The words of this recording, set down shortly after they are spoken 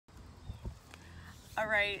All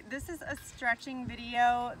right, this is a stretching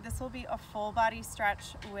video. This will be a full body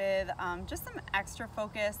stretch with just some extra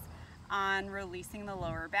focus on releasing the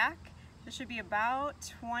lower back. This should be about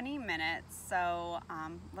 20 minutes, so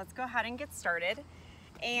let's go ahead and get started.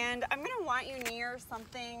 And I'm gonna want you near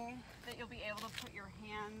something that you'll be able to put your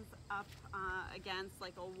hands up against,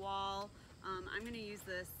 like a wall. I'm gonna use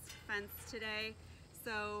this fence today.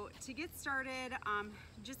 So to get started,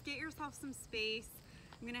 just get yourself some space.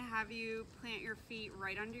 I'm gonna have you plant your feet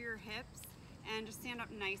right under your hips and just stand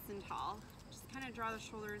up nice and tall. Just kind of draw the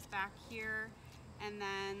shoulders back here and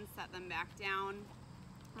then set them back down.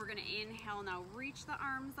 We're gonna inhale now, reach the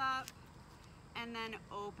arms up and then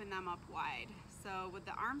open them up wide. So with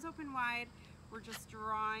the arms open wide, we're just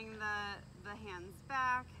drawing the hands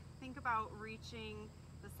back. Think about reaching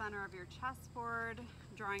the center of your chest forward,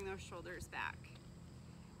 drawing those shoulders back.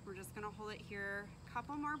 We're just gonna hold it here, a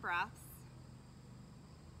couple more breaths.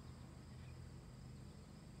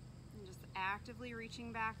 And just actively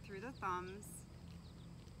reaching back through the thumbs.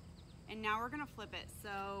 And now we're gonna flip it.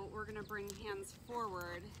 So we're gonna bring hands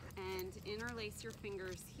forward and interlace your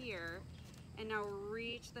fingers here. And now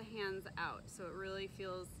reach the hands out so it really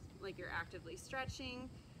feels like you're actively stretching.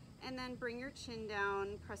 And then bring your chin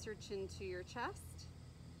down, press your chin to your chest.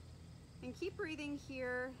 And keep breathing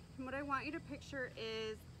here. And what I want you to picture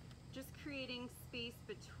is just creating space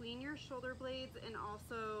between your shoulder blades and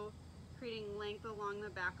also creating length along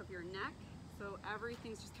the back of your neck. So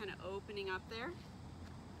everything's just kind of opening up there.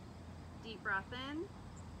 Deep breath in.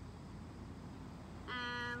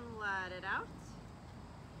 And let it out.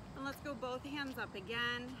 And let's go both hands up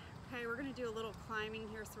again. Okay, we're gonna do a little climbing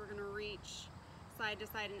here, so we're gonna reach side to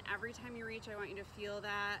side, and every time you reach, I want you to feel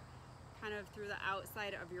that kind of through the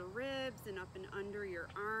outside of your ribs and up and under your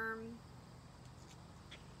arm.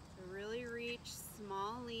 So really reach,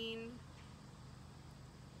 small lean.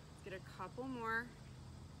 Let's get a couple more.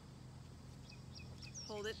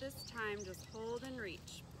 Hold it this time, just hold and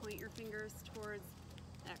reach. Point your fingers towards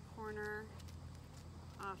that corner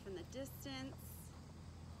off in the distance.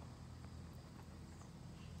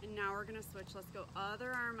 And now we're gonna switch. Let's go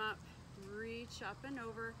other arm up, reach up and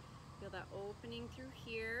over. Feel that opening through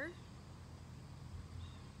here.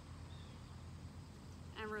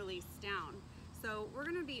 And release down. So we're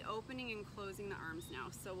gonna be opening and closing the arms now.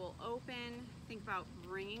 So we'll open, think about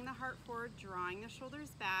bringing the heart forward, drawing the shoulders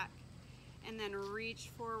back, and then reach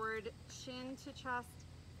forward, chin to chest,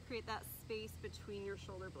 create that space between your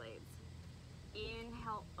shoulder blades.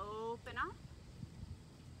 Inhale, open up.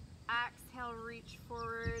 Exhale, reach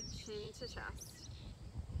forward, chin to chest.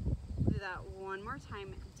 Do that one more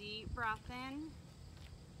time. Deep breath in.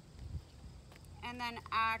 And then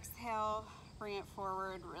exhale, bring it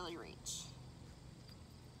forward, really reach.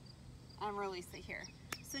 And release it here.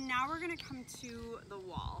 So now we're gonna come to the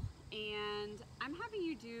wall. And I'm having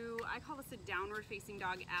you do, I call this a downward facing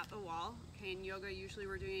dog at the wall. Okay, in yoga, usually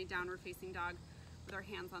we're doing a downward facing dog with our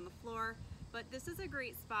hands on the floor. But this is a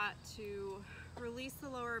great spot to release the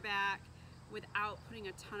lower back without putting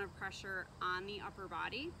a ton of pressure on the upper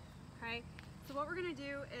body, okay? So what we're gonna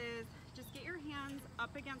do is just get your hands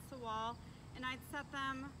up against the wall, and I'd set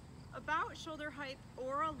them about shoulder height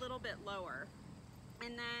or a little bit lower.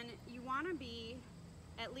 And then you wanna be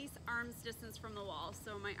at least arm's distance from the wall.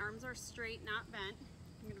 So my arms are straight, not bent.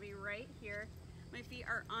 I'm gonna be right here. My feet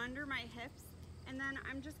are under my hips, and then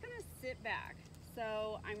I'm just gonna sit back.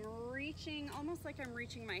 So I'm reaching, almost like I'm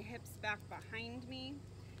reaching my hips back behind me,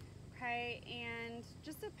 okay? And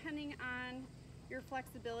just depending on your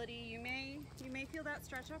flexibility, you may feel that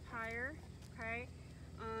stretch up higher, okay?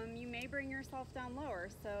 You may bring yourself down lower,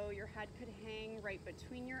 so your head could hang right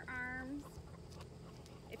between your arms.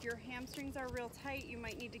 If your hamstrings are real tight, you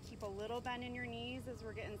might need to keep a little bend in your knees as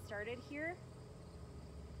we're getting started here.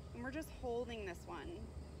 And we're just holding this one,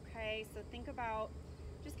 okay? So think about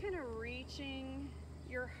just kind of reaching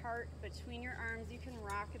your heart between your arms. You can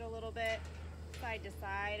rock it a little bit side to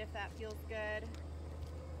side if that feels good.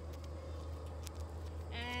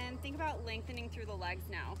 And think about lengthening through the legs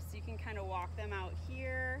now. So you can kind of walk them out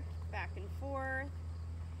here, back and forth,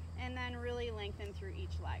 and then really lengthen through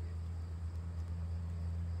each leg.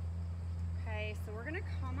 Okay, so we're gonna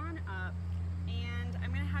come on up, and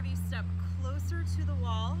I'm gonna have you step closer to the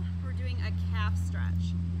wall. We're doing a calf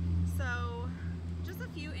stretch. So just a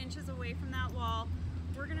few inches away from that wall,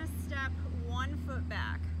 we're gonna step 1 foot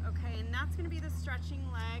back, okay? And that's gonna be the stretching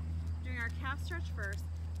leg, doing our calf stretch first.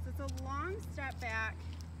 So it's a long step back.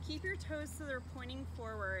 Keep your toes so they're pointing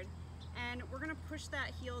forward, and we're gonna push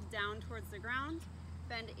that heel down towards the ground,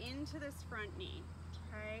 bend into this front knee,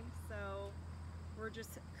 okay? So we're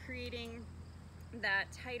just creating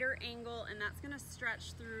that tighter angle, and that's gonna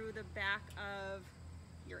stretch through the back of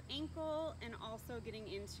your ankle and also getting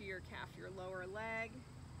into your calf, your lower leg.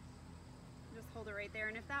 Just hold it right there.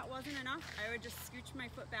 And if that wasn't enough, I would just scooch my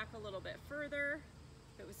foot back a little bit further.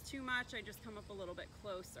 If it was too much, I just come up a little bit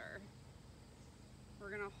closer. We're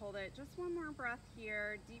gonna hold it just one more breath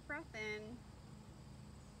here. Deep breath in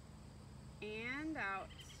and out.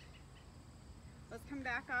 Let's come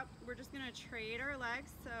back up. We're just gonna trade our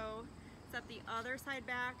legs. So set the other side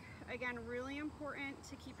back. Again, really important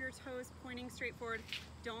to keep your toes pointing straight forward.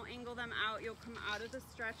 Don't angle them out. You'll come out of the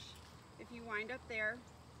stretch if you wind up there.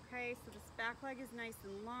 Okay, so this back leg is nice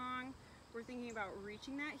and long. We're thinking about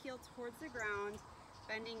reaching that heel towards the ground,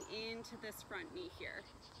 bending into this front knee here.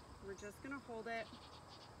 We're just gonna hold it.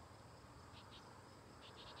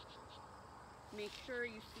 Make sure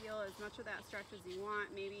you feel as much of that stretch as you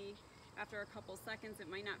want. Maybe after a couple seconds, it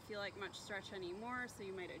might not feel like much stretch anymore, so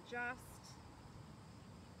you might adjust.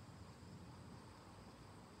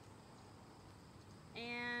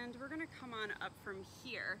 And we're gonna come on up from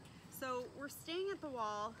here. So we're staying at the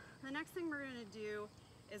wall. The next thing we're gonna do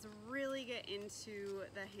is really get into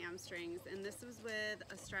the hamstrings. And this is with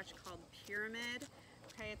a stretch called pyramid.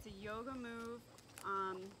 Okay, it's a yoga move,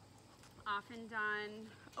 often done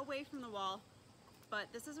away from the wall,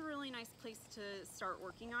 but this is a really nice place to start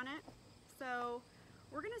working on it. So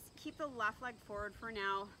we're gonna keep the left leg forward for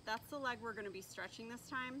now. That's the leg we're gonna be stretching this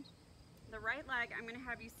time. The right leg, I'm gonna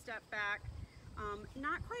have you step back,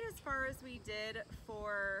 not quite as far as we did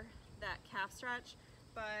for that calf stretch,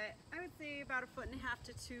 but I would say about 1.5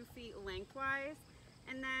 to 2 feet lengthwise.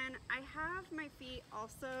 And then I have my feet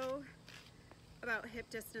also about hip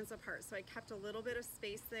distance apart. So I kept a little bit of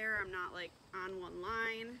space there. I'm not like on one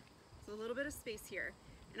line. So a little bit of space here.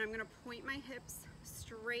 And I'm gonna point my hips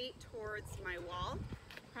straight towards my wall,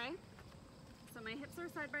 okay? So my hips are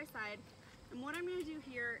side by side. And what I'm gonna do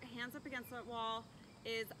here, hands up against that wall,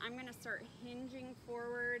 is I'm gonna start hinging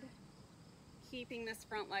forward, keeping this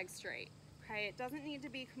front leg straight, okay? It doesn't need to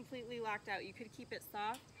be completely locked out. You could keep it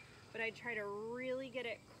soft, but I try to really get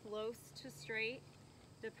it close to straight.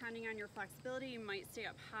 Depending on your flexibility, you might stay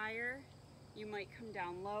up higher, you might come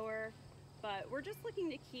down lower, but we're just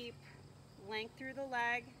looking to keep length through the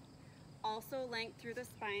leg, also length through the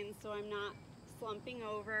spine so I'm not slumping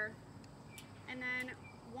over. And then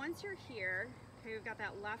once you're here, okay, we've got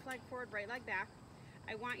that left leg forward, right leg back,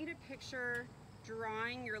 I want you to picture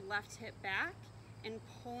drawing your left hip back and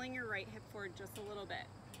pulling your right hip forward just a little bit.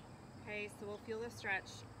 Okay, so we'll feel the stretch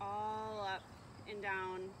all up and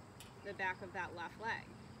down the back of that left leg.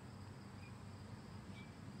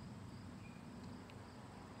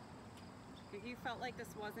 If you felt like this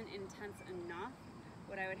wasn't intense enough,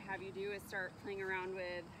 what I would have you do is start playing around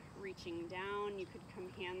with reaching down. You could come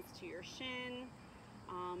hands to your shin,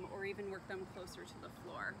 or even work them closer to the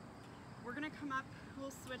floor. We're gonna come up,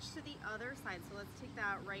 we'll switch to the other side. So let's take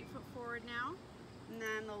that right foot forward now, and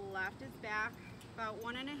then the left is back about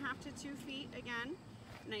 1.5 to 2 feet again.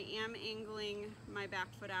 And I am angling my back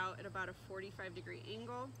foot out at about a 45-degree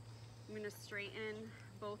angle. I'm gonna straighten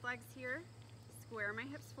both legs here, square my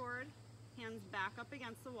hips forward, hands back up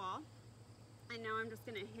against the wall. And now I'm just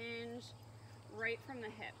gonna hinge right from the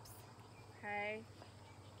hips, okay?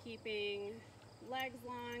 Keeping legs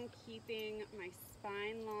long, keeping my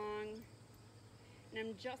spine long. And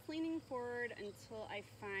I'm just leaning forward until I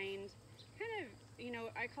find kind of, you know,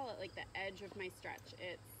 I call it like the edge of my stretch.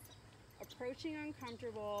 It's approaching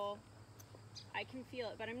uncomfortable. I can feel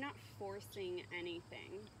it, but I'm not forcing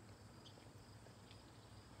anything.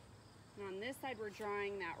 And on this side, we're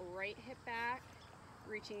drawing that right hip back,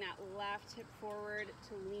 reaching that left hip forward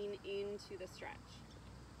to lean into the stretch.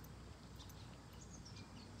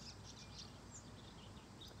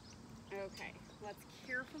 Okay, let's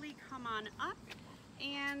carefully come on up.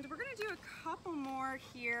 And we're gonna do a couple more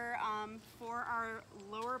here for our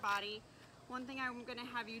lower body. One thing I'm gonna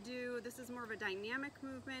have you do, this is more of a dynamic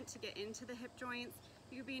movement to get into the hip joints.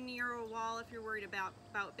 You could be near a wall if you're worried about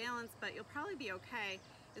balance, but you'll probably be okay,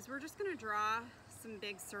 is we're just gonna draw some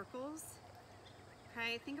big circles.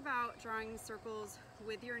 Okay, think about drawing circles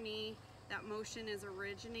with your knee. That motion is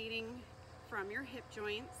originating from your hip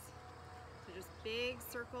joints. So just big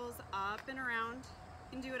circles up and around.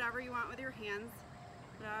 You can do whatever you want with your hands,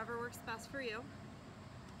 whatever works best for you.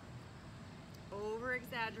 Over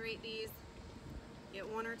exaggerate these. Get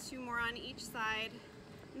 1 or 2 more on each side,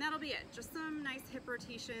 and that'll be it. Just some nice hip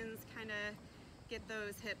rotations, kind of get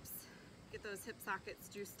those hip sockets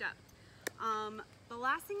juiced up. The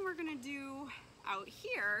last thing we're gonna do out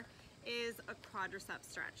here is a quadricep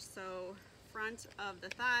stretch. So front of the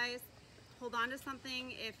thighs, hold on to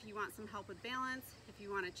something if you want some help with balance. If you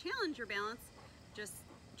want to challenge your balance, just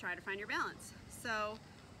try to find your balance. So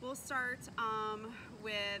We'll start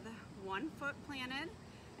with one foot planted,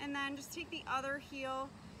 and then just take the other heel,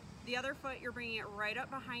 the other foot, you're bringing it right up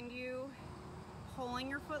behind you, pulling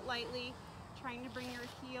your foot lightly, trying to bring your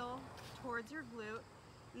heel towards your glute.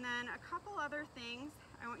 And then a couple other things,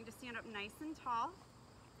 I want you to stand up nice and tall,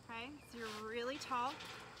 okay? So you're really tall,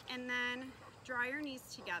 and then draw your knees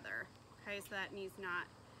together, okay? So that knee's not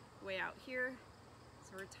way out here.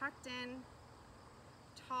 So we're tucked in,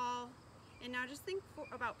 tall, and now just think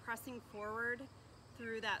about pressing forward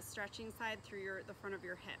through that stretching side through the front of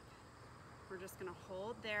your hip. We're just gonna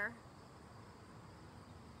hold there.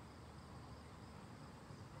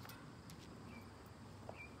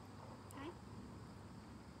 Okay.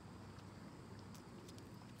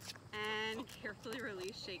 And carefully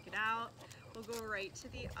release, shake it out. We'll go right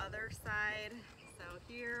to the other side. So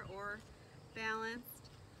here, or balanced.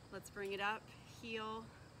 Let's bring it up, heel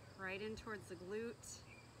right in towards the glute.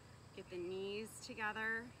 Get the knees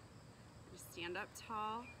together. Just stand up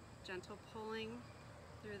tall, gentle pulling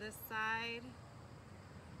through this side,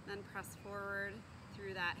 then press forward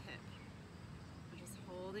through that hip. We're just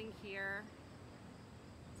holding here.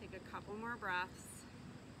 Take a couple more breaths.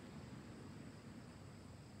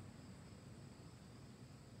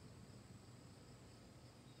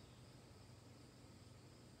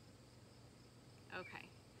 Okay,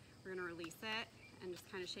 we're gonna release it and just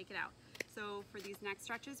kind of shake it out. So for these next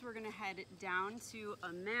stretches, we're gonna head down to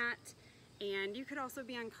a mat, and you could also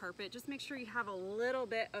be on carpet. Just make sure you have a little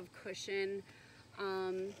bit of cushion.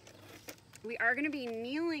 We are gonna be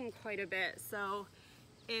kneeling quite a bit, so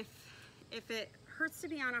if it hurts to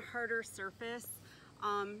be on a harder surface,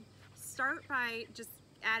 start by just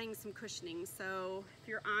adding some cushioning. So if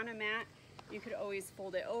you're on a mat, you could always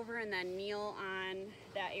fold it over and then kneel on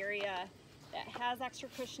that area that has extra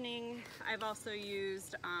cushioning. I've also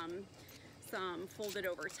used some folded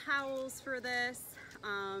over towels for this,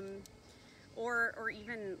 or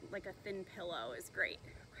even like a thin pillow is great,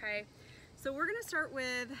 okay? So we're gonna start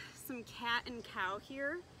with some cat and cow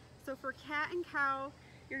here. So for cat and cow,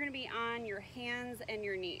 you're gonna be on your hands and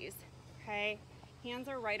your knees, okay? Hands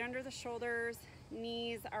are right under the shoulders,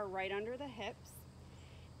 knees are right under the hips,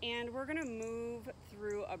 and we're gonna move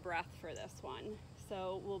through a breath for this one.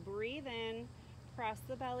 So we'll breathe in, press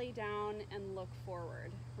the belly down, and look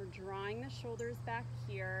forward. We're drawing the shoulders back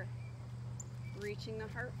here, reaching the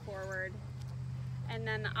heart forward. And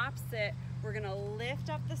then the opposite, we're gonna lift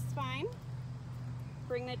up the spine,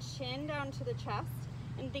 bring the chin down to the chest,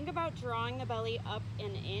 and think about drawing the belly up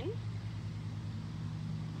and in.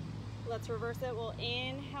 Let's reverse it. We'll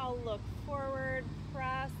inhale, look forward,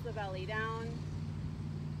 press the belly down.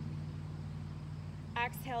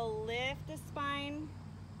 Exhale, lift the spine,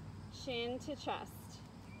 chin to chest.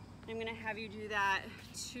 I'm gonna have you do that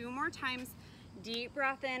 2 more times. Deep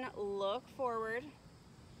breath in, look forward.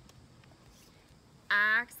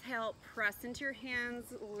 Exhale, press into your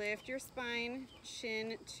hands, lift your spine,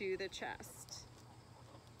 chin to the chest.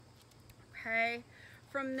 Okay,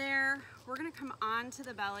 from there, we're gonna come onto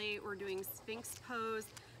the belly. We're doing Sphinx pose.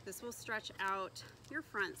 This will stretch out your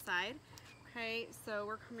front side. Okay, so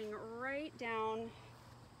we're coming right down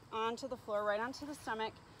onto the floor, right onto the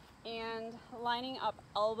stomach, and lining up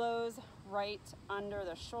elbows right under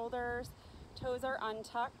the shoulders. Toes are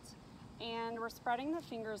untucked, and we're spreading the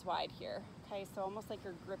fingers wide here. Okay, so almost like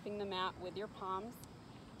you're gripping the mat with your palms.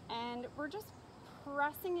 And we're just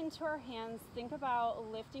pressing into our hands. Think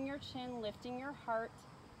about lifting your chin, lifting your heart.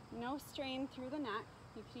 No strain through the neck.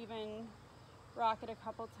 You could even rock it a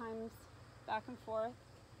couple times back and forth.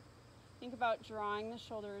 Think about drawing the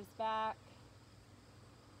shoulders back,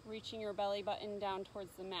 reaching your belly button down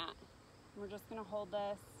towards the mat. We're just gonna hold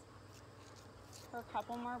this for a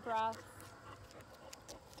couple more breaths.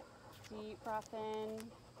 Deep breath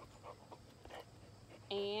in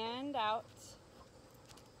and out.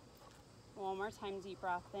 One more time, deep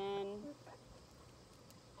breath in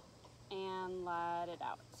and let it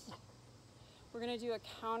out. We're gonna do a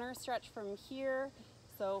counter stretch from here.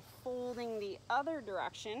 So folding the other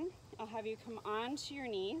direction, I'll have you come onto your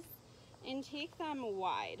knees and take them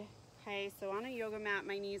wide. Okay, so on a yoga mat,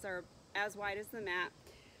 my knees are as wide as the mat.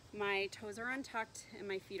 My toes are untucked and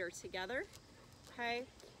my feet are together. Okay,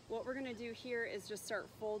 what we're gonna do here is just start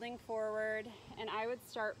folding forward, and I would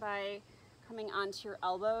start by coming onto your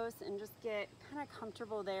elbows and just get kind of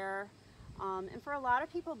comfortable there. And for a lot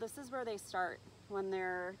of people, this is where they start when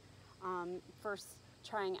they're first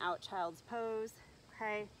trying out child's pose.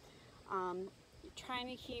 Okay, trying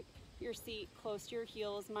to keep your seat close to your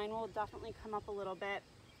heels. Mine will definitely come up a little bit.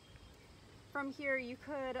 From here, you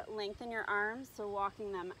could lengthen your arms, so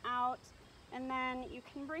walking them out, and then you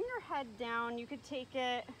can bring your head down. You could take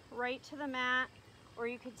it right to the mat, or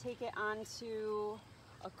you could take it onto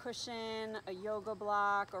a cushion, a yoga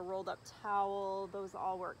block, a rolled up towel. Those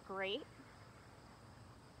all work great.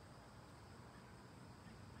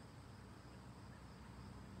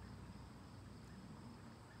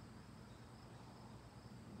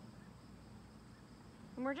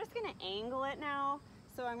 And we're just gonna angle it now.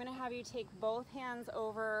 So I'm gonna have you take both hands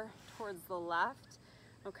over towards the left,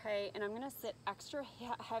 okay? And I'm gonna sit extra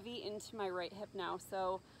heavy into my right hip now.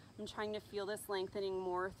 So I'm trying to feel this lengthening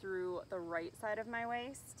more through the right side of my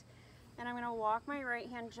waist. And I'm gonna walk my right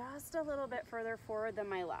hand just a little bit further forward than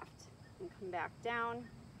my left. And come back down.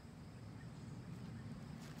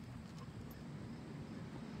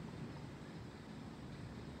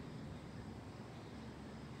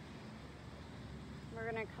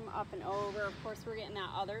 We're gonna come up and over. Of course, we're getting that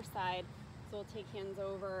other side. So we'll take hands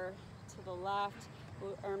over to the left,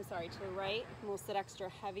 or I'm sorry, to the right. And we'll sit extra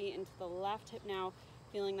heavy into the left hip now,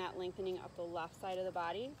 feeling that lengthening up the left side of the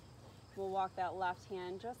body. We'll walk that left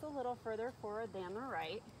hand just a little further forward than the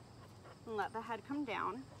right and let the head come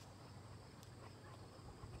down.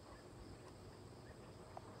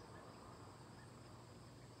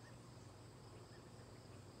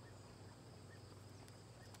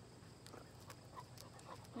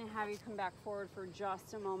 And have you come back forward for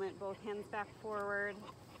just a moment, both hands back forward.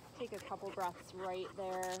 Take a couple breaths right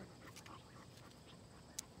there.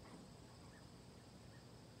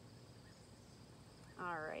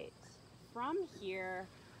 All right, from here,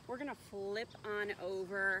 we're gonna flip on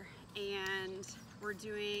over and we're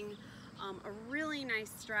doing a really nice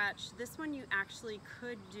stretch. This one you actually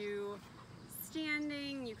could do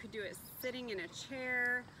standing, you could do it sitting in a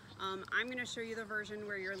chair. I'm gonna show you the version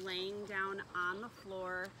where you're laying down on the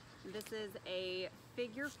floor. This is a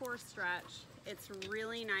figure 4 stretch. It's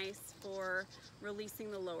really nice for releasing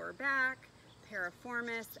the lower back,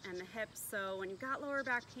 piriformis, and the hips. So when you've got lower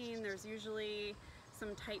back pain, there's usually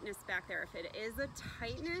some tightness back there. If it is a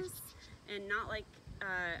tightness and not like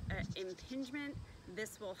an impingement,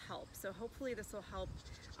 this will help. So hopefully this will help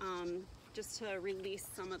just to release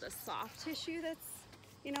some of the soft tissue that's,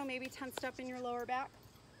 you know, maybe tensed up in your lower back.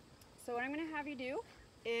 So what I'm gonna have you do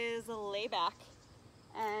is lay back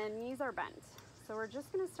and knees are bent. So we're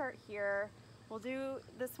just gonna start here. We'll do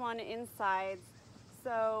this one in sides.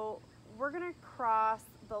 So we're gonna cross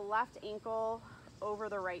the left ankle over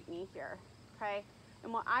the right knee here, okay?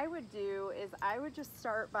 And what I would do is I would just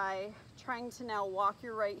start by trying to now walk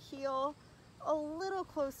your right heel a little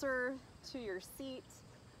closer to your seat,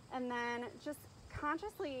 and then just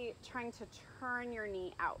consciously trying to turn your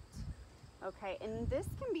knee out. Okay, and this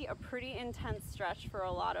can be a pretty intense stretch for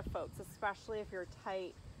a lot of folks, especially if you're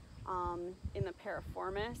tight in the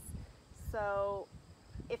piriformis. So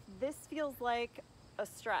if this feels like a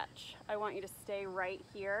stretch, I want you to stay right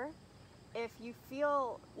here. If you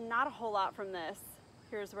feel not a whole lot from this,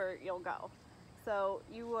 here's where you'll go. So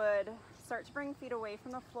you would start to bring feet away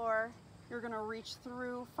from the floor. You're gonna reach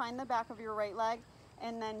through, find the back of your right leg,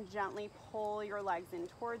 and then gently pull your legs in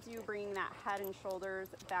towards you, bringing that head and shoulders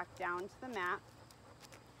back down to the mat.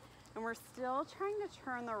 And we're still trying to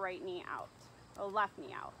turn the right knee out, the left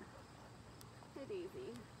knee out. Hey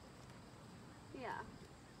Daisy. Yeah,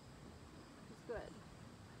 it's good.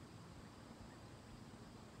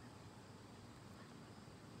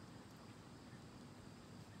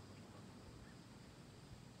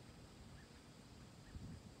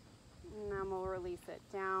 And then we'll release it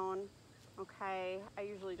down. Okay, I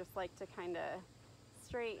usually just like to kind of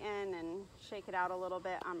straighten and shake it out a little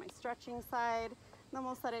bit on my stretching side. Then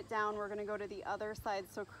we'll set it down. We're gonna go to the other side,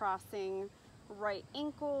 so crossing right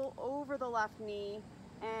ankle over the left knee.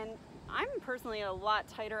 And I'm personally a lot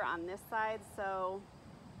tighter on this side, so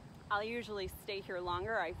I'll usually stay here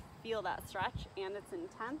longer. I feel that stretch and it's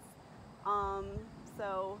intense.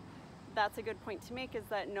 So that's a good point to make, is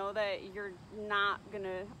that know that you're not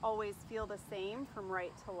gonna always feel the same from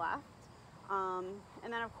right to left.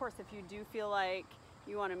 And then of course, if you do feel like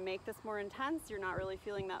you wanna make this more intense, you're not really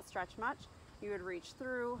feeling that stretch much, you would reach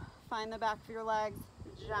through, find the back of your legs,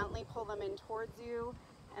 gently pull them in towards you,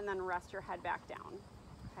 and then rest your head back down.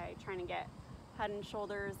 Okay, trying to get head and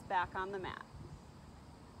shoulders back on the mat.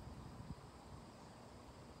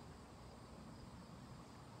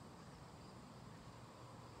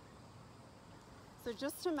 So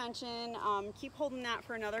just to mention, keep holding that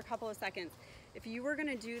for another couple of seconds. If you were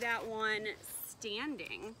gonna do that one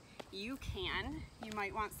standing, you can. You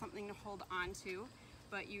might want something to hold on to,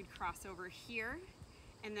 but you'd cross over here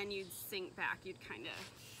and then you'd sink back. You'd kind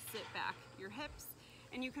of sit back your hips,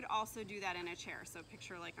 and you could also do that in a chair. So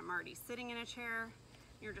picture like I'm already sitting in a chair,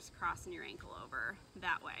 you're just crossing your ankle over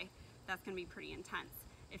that way. That's gonna be pretty intense.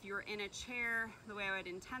 If you're in a chair, the way I would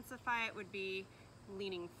intensify it would be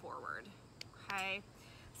leaning forward, okay?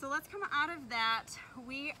 So let's come out of that.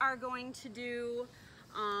 We are going to do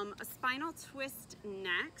a spinal twist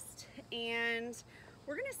next, and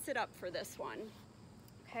we're gonna sit up for this one.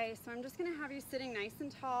 Okay, so I'm just gonna have you sitting nice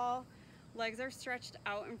and tall, legs are stretched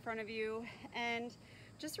out in front of you, and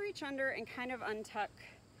just reach under and kind of untuck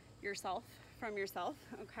yourself from yourself,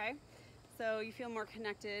 okay? So you feel more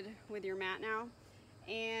connected with your mat now.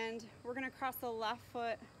 And we're gonna cross the left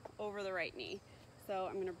foot over the right knee. So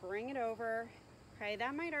I'm gonna bring it over, okay?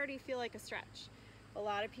 That might already feel like a stretch. A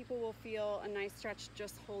lot of people will feel a nice stretch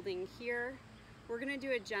just holding here. We're gonna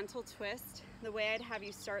do a gentle twist. The way I'd have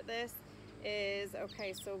you start this is,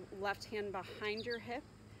 okay, so left hand behind your hip,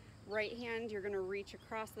 right hand, you're gonna reach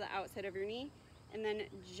across the outside of your knee, and then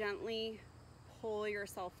gently pull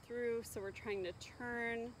yourself through. So we're trying to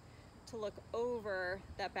turn to look over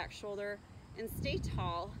that back shoulder and stay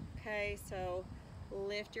tall, okay? So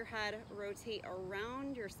lift your head, rotate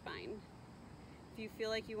around your spine. If you feel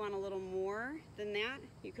like you want a little more than that,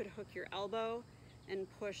 you could hook your elbow and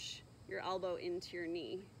push your elbow into your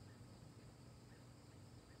knee.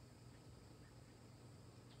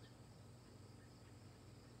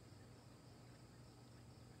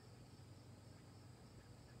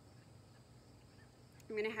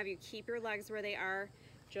 I'm gonna have you keep your legs where they are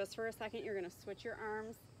just for a second. You're gonna switch your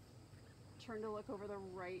arms, turn to look over the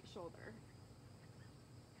right shoulder.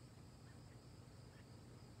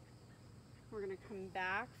 We're gonna come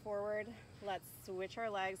back forward. Let's switch our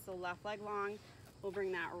legs, so left leg long. We'll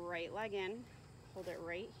bring that right leg in, hold it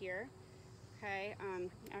right here. Okay,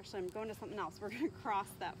 actually I'm going to something else. We're gonna cross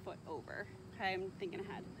that foot over. Okay, I'm thinking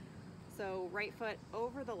ahead. So right foot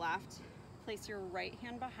over the left, place your right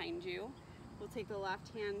hand behind you. We'll take the left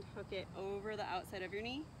hand, hook it over the outside of your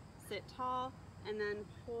knee, sit tall, and then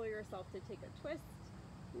pull yourself to take a twist,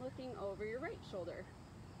 looking over your right shoulder.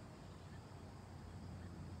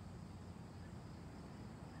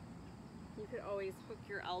 You could always hook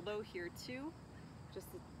your elbow here too. Just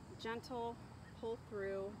a gentle pull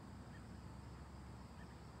through.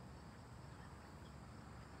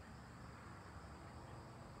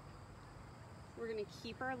 We're gonna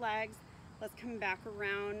keep our legs. Let's come back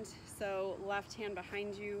around. So left hand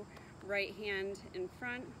behind you, right hand in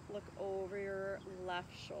front. Look over your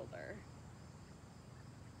left shoulder.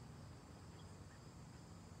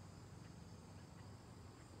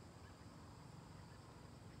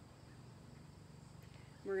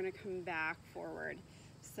 We're gonna come back forward.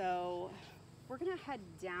 So we're gonna head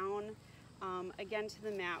down again to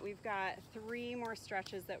the mat. We've got 3 more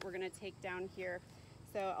stretches that we're gonna take down here.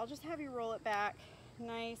 So I'll just have you roll it back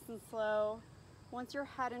nice and slow. Once your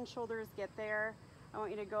head and shoulders get there, I want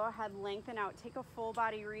you to go ahead, lengthen out, take a full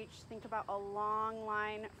body reach. Think about a long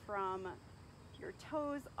line from your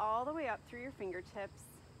toes all the way up through your fingertips.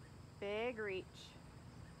 Big reach.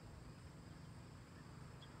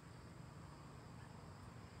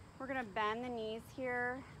 We're gonna bend the knees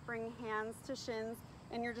here, bring hands to shins,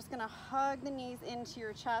 and you're just gonna hug the knees into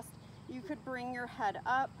your chest. You could bring your head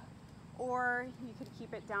up, or you could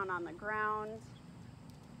keep it down on the ground.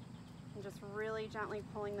 And just really gently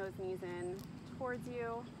pulling those knees in towards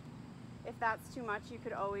you. If that's too much, you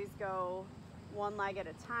could always go one leg at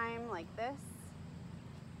a time like this.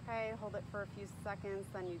 Okay, hold it for a few seconds,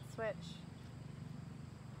 then you'd switch.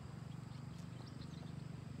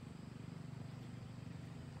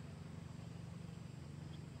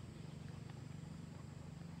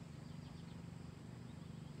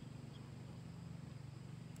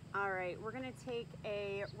 All right, we're gonna take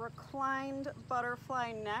a reclined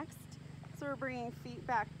butterfly next. So we're bringing feet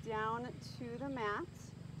back down to the mat,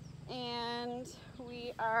 and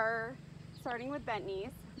we are starting with bent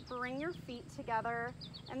knees. Bring your feet together,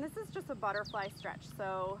 and this is just a butterfly stretch.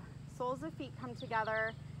 So soles of feet come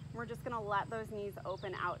together. We're just gonna let those knees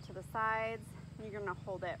open out to the sides. You're gonna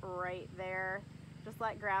hold it right there. Just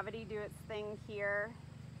let gravity do its thing here.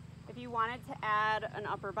 If you wanted to add an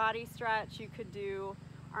upper body stretch, you could do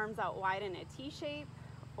arms out wide in a T shape,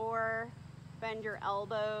 or bend your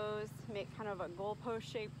elbows, make kind of a goalpost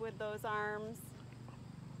shape with those arms.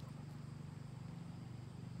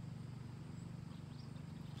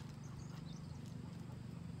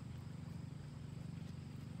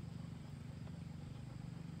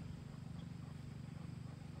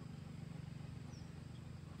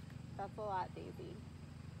 That's a lot, Daisy.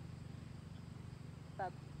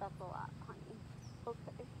 That's a lot, honey.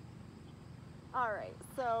 Okay. All right,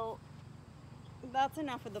 so that's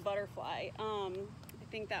enough of the butterfly. I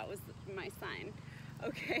think that was my sign.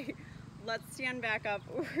 Okay, let's stand back up.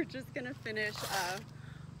 We're just gonna finish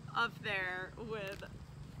up there with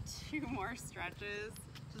 2 more stretches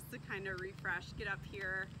just to kind of refresh. Get up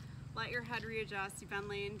here, Let your head readjust. You've been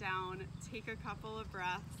laying down. Take a couple of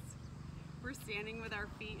breaths. We're standing with our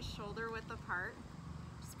feet shoulder width apart.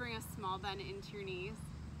 Just bring a small bend into your knees.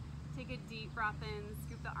 Take a deep breath in,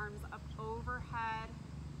 scoop the arms up overhead.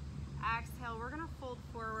 Exhale, we're gonna fold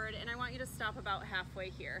forward, and I want you to stop about halfway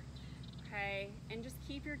here, okay? And just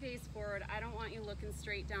keep your gaze forward. I don't want you looking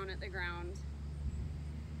straight down at the ground.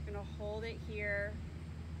 You're gonna hold it here.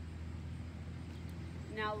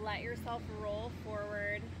 Now let yourself roll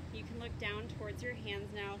forward. You can look down towards your hands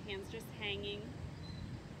now, hands just hanging.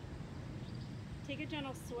 Take a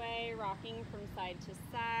gentle sway, rocking from side to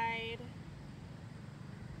side.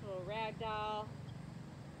 A little ragdoll.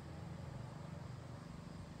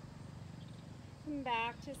 Come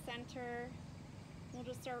back to center. We'll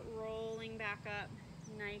just start rolling back up,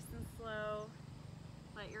 nice and slow.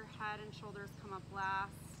 Let your head and shoulders come up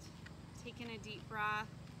last. Take in a deep breath.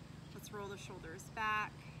 Let's roll the shoulders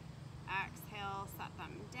back. Exhale, set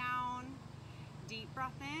them down. Deep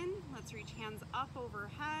breath in. Let's reach hands up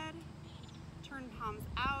overhead. Turn palms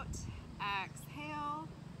out. Exhale.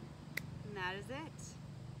 And that is it.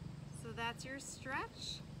 So that's your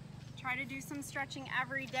stretch. Try to do some stretching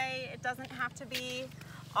every day. It doesn't have to be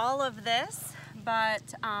all of this,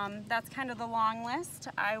 but that's kind of the long list.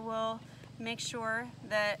 I will make sure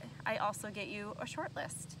that I also get you a short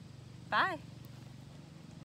list. Bye.